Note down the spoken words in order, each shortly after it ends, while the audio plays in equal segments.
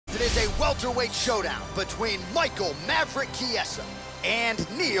is a welterweight showdown between Michael "Maverick" Chiesa and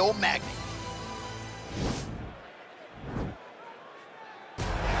Neil Magny.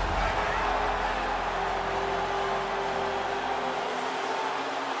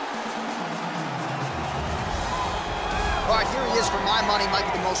 All right, here he is. For my money, might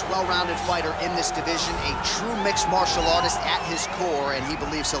be the most well-rounded fighter in this division, a true mixed martial artist at his core, and he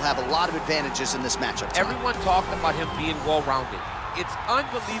believes he'll have a lot of advantages in this matchup tonight. Everyone talked about him being well-rounded. It's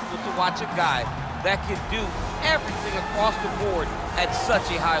unbelievable to watch a guy that can do everything across the board at such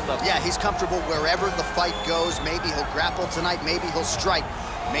a high level. Yeah, he's comfortable wherever the fight goes. Maybe he'll grapple tonight, maybe he'll strike.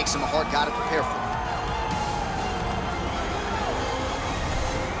 Makes him a hard guy to prepare for.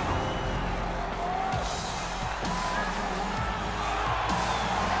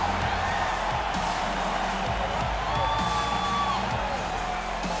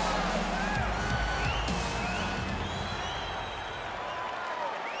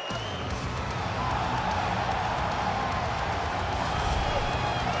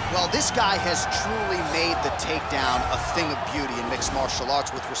 Well, this guy has truly made the takedown a thing of beauty in mixed martial arts.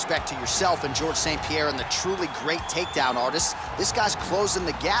 With respect to yourself and George St. Pierre and the truly great takedown artists, this guy's closing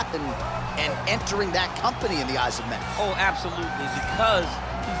the gap and entering that company in the eyes of many. Oh, absolutely, because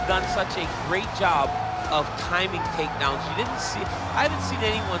he's done such a great job of timing takedowns. I haven't seen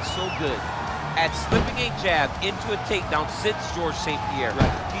anyone so good at slipping a jab into a takedown since George St. Pierre.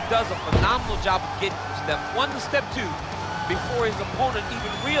 Right. He does a phenomenal job of getting from step one to step two before his opponent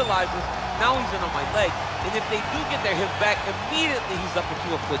even realizes, now he's in on my leg. And if they do get their hip back, immediately he's up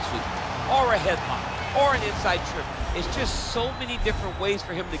into a foot sweep, or a headlock, or an inside trip. It's just so many different ways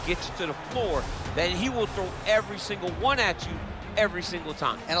for him to get you to the floor that he will throw every single one at you every single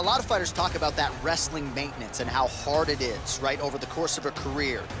time. And a lot of fighters talk about that wrestling maintenance and how hard it is, right, over the course of a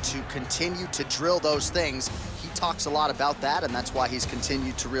career to continue to drill those things. He talks a lot about that, and that's why he's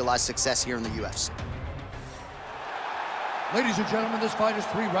continued to realize success here in the UFC. Ladies and gentlemen, this fight is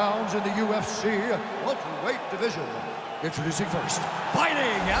 3 rounds in the UFC welterweight division. Introducing first,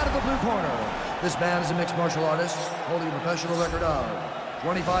 fighting out of the blue corner. This man is a mixed martial artist, holding a professional record of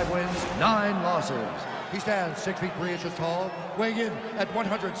 25 wins, 9 losses. He stands 6 feet 3 inches tall, weighing in at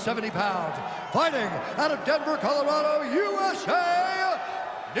 170 pounds. Fighting out of Denver, Colorado, USA,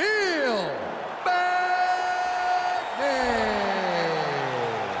 Neil Magny.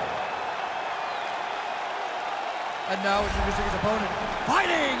 And now introducing his opponent,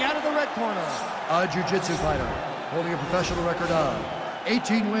 fighting out of the red corner, a jiu-jitsu fighter, holding a professional record of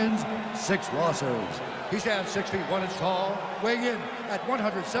 18 wins, 6 losses. He stands 6 feet 1 inch tall, weighing in at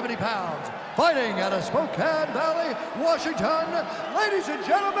 170 pounds, fighting out of Spokane Valley, Washington. Ladies and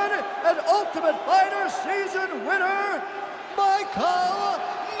gentlemen, an Ultimate Fighter season winner, Michael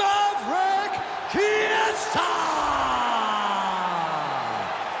 "Maverick" Chiesa!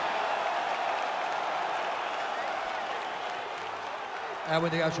 And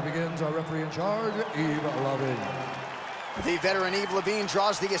when the action begins, our referee in charge, Yves Levine. The veteran Yves Levine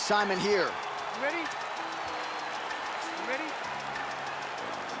draws the assignment here. You ready? You ready?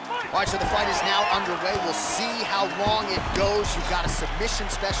 All right, so the fight is now underway. We'll see how long it goes. You've got a submission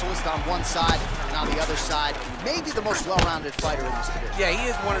specialist on one side, and on the other side, maybe the most well-rounded fighter in this division. Yeah, he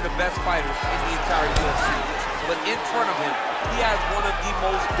is one of the best fighters in the entire UFC. But in front of him, he has one of the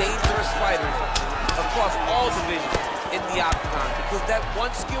most dangerous fighters across all divisions in the octagon, because that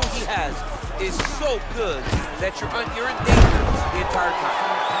one skill he has is so good that you're in danger the entire time.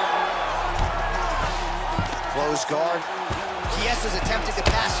 Close guard. Chiesa's attempted to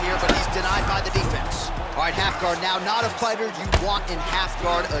pass here, but he's denied by the defense. All right, half guard now. Not a fighter you want in half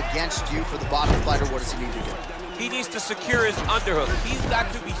guard against you. For the bottom fighter, what does he need to do? He needs to secure his underhook. He's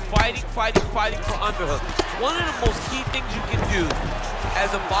got to be fighting for underhook. One of the most key things you can do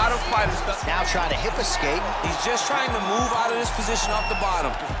as a bottom fighter. Now trying to hip escape. He's just trying to move out of this position off the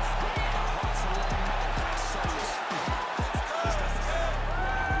bottom.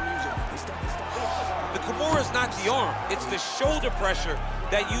 The Kimura is not the arm, it's the shoulder pressure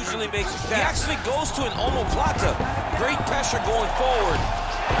that usually makes you tap. He actually goes to an omoplata. Great pressure going forward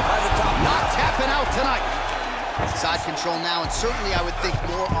by the top. Not tapping out tonight. Side control now, and certainly I would think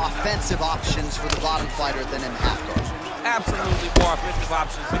more offensive options for the bottom fighter than in half guard. Absolutely more offensive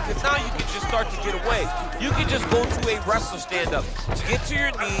options, because now you can just start to get away. You can just go to a wrestler stand-up. Get to your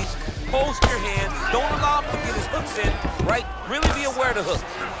knees, post your hands, don't allow him to get his hooks in, right? Really be aware of the hook.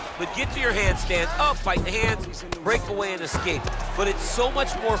 But get to your hands, stand up, fight the hands, break away and escape. But it's so much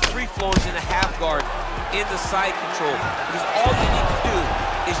more free-flowing than a half guard in the side control, because all you need to do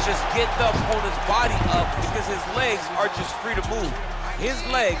is just get the opponent's body up, because his legs are just free to move. His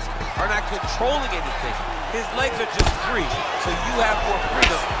legs are not controlling anything. His legs are just free, so you have more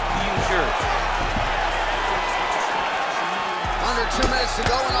freedom to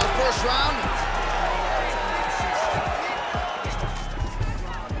first round.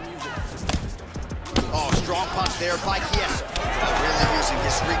 Oh, strong punch there by Chiesa. Really using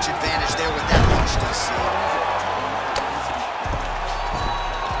his reach advantage there with that punch, DC.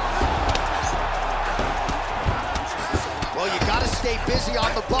 Well, you gotta stay busy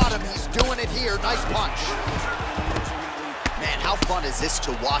on the bottom. He's doing it here. Nice punch. Man, how fun is this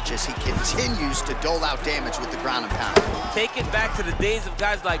to watch as he continues to dole out damage with the ground and pound? Take it back to the days of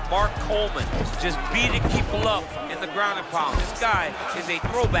guys like Mark Coleman, just beating people up in the ground and pound. This guy is a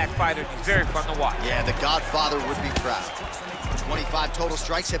throwback fighter. He's very fun to watch. Yeah, the Godfather would be proud. 25 total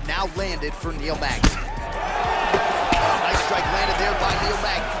strikes have now landed for Neil Magny. Nice strike landed there by Neil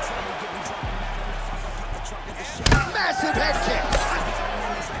Magny. Massive head kick.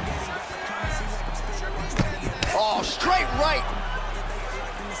 Oh, straight right.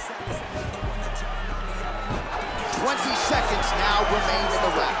 20 seconds now remain in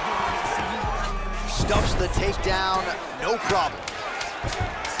the round. Stuffs the takedown, no problem.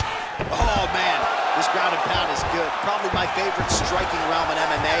 Oh, man, this ground and pound is good. Probably my favorite striking realm in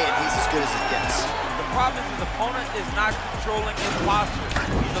MMA, and he's as good as it gets. The problem is his opponent is not controlling his posture.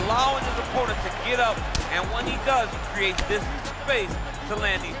 He's allowing his opponent to get up, and when he does, he creates this space to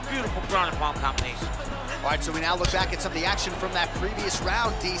land these beautiful ground and pound combinations. All right, so we now look back at some of the action from that previous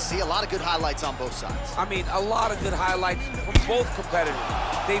round, DC. A lot of good highlights on both sides. I mean, a lot of good highlights from both competitors.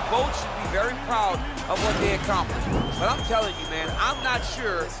 They both should be very proud of what they accomplished. But I'm telling you, man, I'm not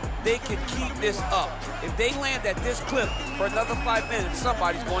sure they can keep this up. If they land at this clip for another 5 minutes,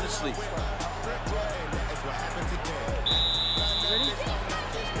 somebody's going to sleep. Ready?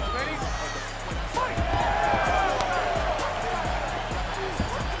 Fight!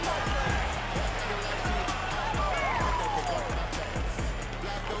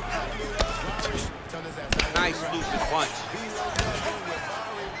 Nice lucid punch.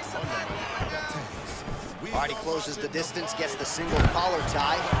 All right, he closes the distance, gets the single collar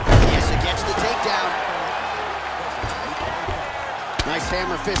tie. Chiesa gets the takedown. Nice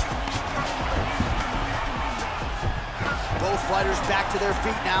hammer fist. Both fighters back to their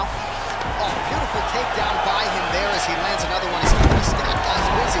feet now. Oh, beautiful takedown by him there as he lands another one. He's keeping that guy's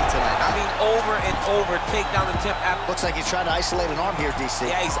busy tonight. I mean, over and over, takedown attempt. Looks like he's trying to isolate an arm here, DC.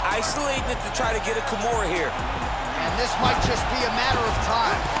 Yeah, he's isolating it to try to get a Kimura here. And this might just be a matter of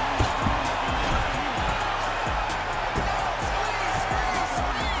time.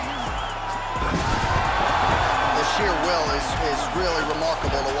 The sheer will is really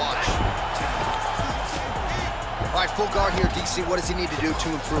remarkable to watch. All right, full guard here, DC. What does he need to do to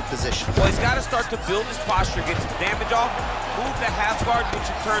improve position? Well, he's got to start to build his posture, get some damage off, move the half guard, which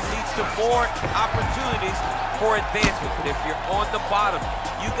in turn leads to more opportunities for advancement. But if you're on the bottom,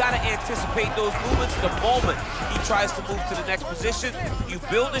 you got to anticipate those movements the moment he tries to move to the next position. You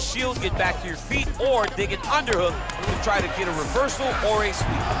build a shield, get back to your feet, or dig an underhook to try to get a reversal or a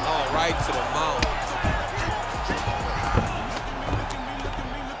sweep. All right, to the mount.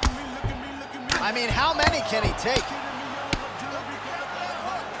 I mean, how many can he take?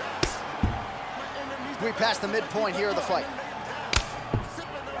 We passed the midpoint here of the fight.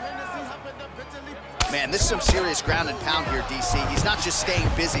 Man, this is some serious ground and pound here, DC. He's not just staying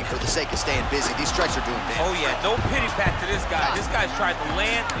busy for the sake of staying busy. These strikes are doing damage. Oh, yeah, no pity pat to this guy. This guy's trying to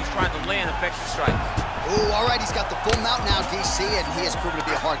land, and he's trying to land effective strikes. Oh, all right, he's got the full mount now, DC, and he has proven to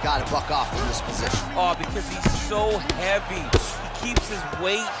be a hard guy to buck off in this position. Oh, because he's so heavy. He keeps his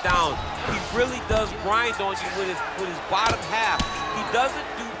weight down. He really does grind on you with his bottom half. He doesn't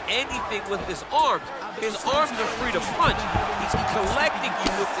do anything with his arms. His arms are free to punch. He's collecting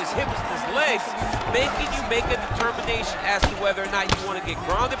you with his hips and his legs, making you make a determination as to whether or not you want to get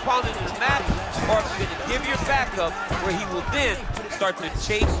grounded, pounded in the mat, or if you're going to give your back up, where he will then start to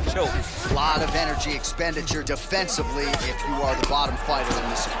chase choke. A lot of energy expenditure defensively if you are the bottom fighter in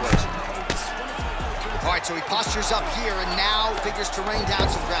this equation. All right, so he postures up here and now figures to rain down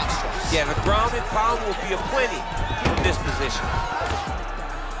some ground strikes. Yeah, the ground and pound will be aplenty from this position.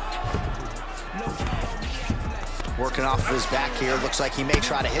 Working off of his back here. Looks like he may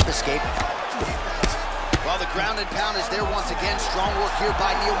try to hip escape. Well, the ground and pound is there once again. Strong work here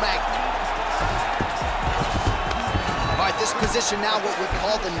by Neil Magny. All right, this position now what we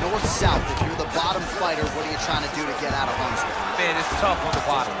call the north-south. If you're the bottom fighter, what are you trying to do to get out of harm's way? Man, it's tough on the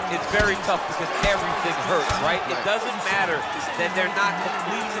bottom. It's very tough because everything hurts, right? It doesn't matter that they're not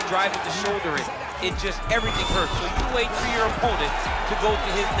completely driving the shoulder in. It just, everything hurts. So you wait for your opponent to go to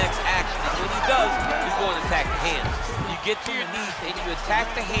his next action. And when he does, you go and attack the hands. You get to your knees and you attack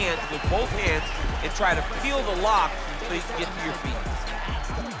the hands with both hands and try to peel the lock so you can get to your feet.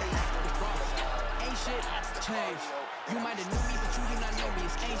 Ain't shit changed. All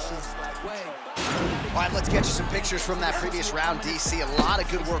right, let's get you some pictures from that previous round, DC. A lot of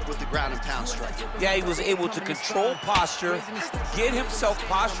good work with the ground and pound strike. Yeah, he was able to control posture, get himself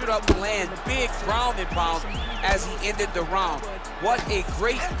postured up, land big ground and pound as he ended the round. What a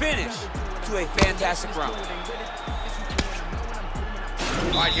great finish to a fantastic round.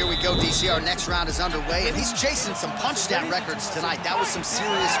 All right, here we go, DC. Our next round is underway, and he's chasing some punch-down records tonight. That was some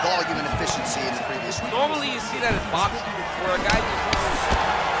serious volume and efficiency in the previous round. Normally, you see that in boxing, where a guy just throws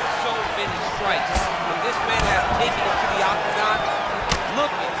so many strikes. But this man has taken it to the octagon,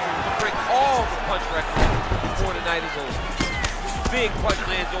 looking to break all the punch records before the night is over. Big punch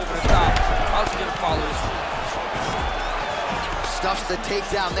lands over the top. How's he gonna follow this one? Stuffs the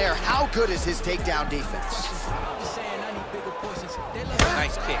takedown there. How good is his takedown defense?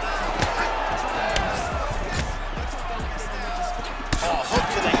 Nice kick. Oh, hook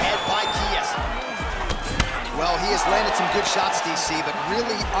to the head by Chiesa. Well, he has landed some good shots, DC, but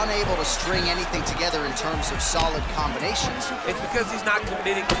really unable to string anything together in terms of solid combinations. It's because he's not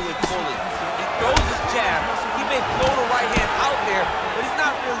committing to it fully. He throws his jab. He may throw the right hand out there, but he's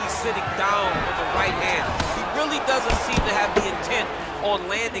not really sitting down with the right hand. He really doesn't seem to have the intent on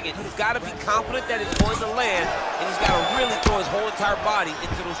landing it. He's got to be confident that it's going to land, and he's got to really throw his whole entire body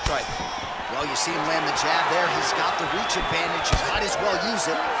into those strikes. Well, you see him land the jab there. He's got the reach advantage. He might as well use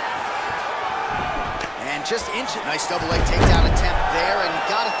it. And just inch it. Nice double leg takedown attempt there, and you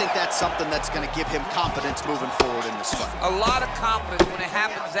got to think that's something that's going to give him confidence moving forward in this fight. A lot of confidence when it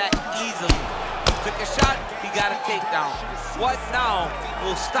happens that easily. Took a shot, he got a takedown. What now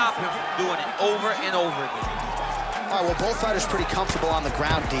will stop him from doing it over and over again? All right, well, both fighters pretty comfortable on the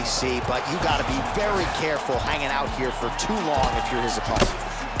ground, DC, but you got to be very careful hanging out here for too long if you're his opponent.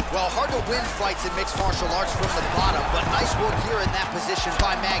 Well, hard to win fights in mixed martial arts from the bottom, but nice work here in that position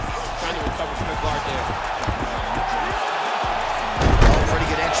by Magny. Trying to recover from the guard there. Oh,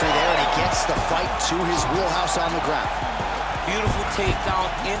 pretty good entry there, and he gets the fight to his wheelhouse on the ground. Beautiful takedown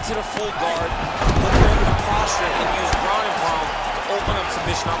into the full guard. Look over the posture and use ground and pound to open up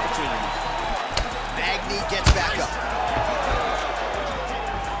submission opportunities. Magny gets back up.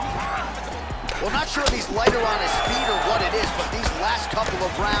 Well, not sure if he's lighter on his feet or what it is, but these last couple of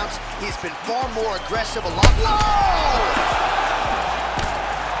rounds, he's been far more aggressive. Oh!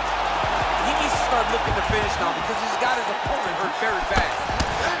 He needs to start looking to finish now because he's got his opponent hurt very bad.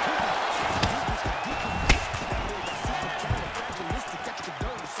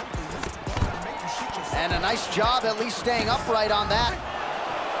 And a nice job at least staying upright on that.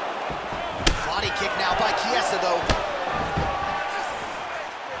 Body kick now by Chiesa, though.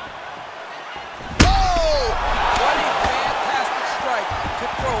 To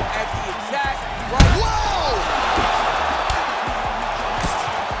throw at the exact right. Whoa!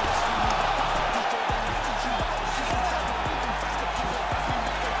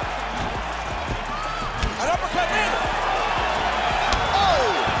 An uppercut in. Oh!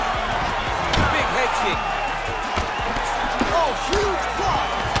 Big head kick. Oh, huge block!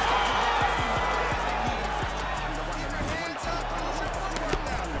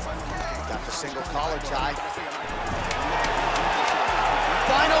 Got the single collar tie.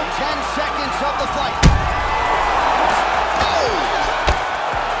 Final 10 seconds of the fight. Oh!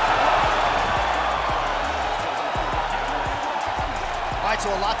 All right, so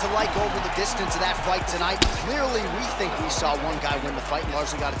a lot to like over the distance of that fight tonight. Clearly, we think we saw one guy win the fight and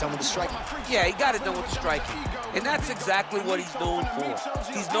largely got it done with the striking. Yeah, he got it done with the striking. And that's exactly what he's known for.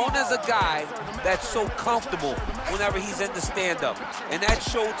 He's known as a guy that's so comfortable whenever he's in the stand-up. And that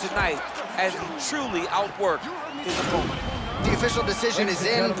showed tonight as he truly outworked his opponent. The official decision is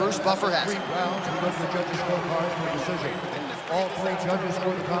in. Bruce Buffer has it. 3 rounds, we go to the judges' scorecard for decision. All 3 judges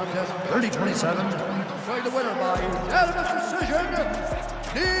scored the contest 30-27. Showing the winner by unanimous decision, Neil Magny.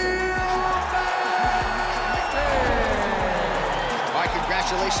 All right,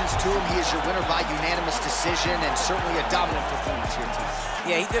 congratulations to him. He is your winner by unanimous decision, and certainly a dominant performance here tonight.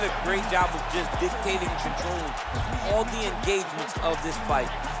 Yeah, he did a great job of just dictating and controlling all the engagements of this fight.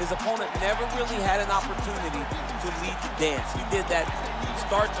 His opponent never really had an opportunity to lead the dance. He did that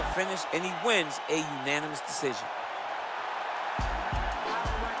start to finish, and he wins a unanimous decision.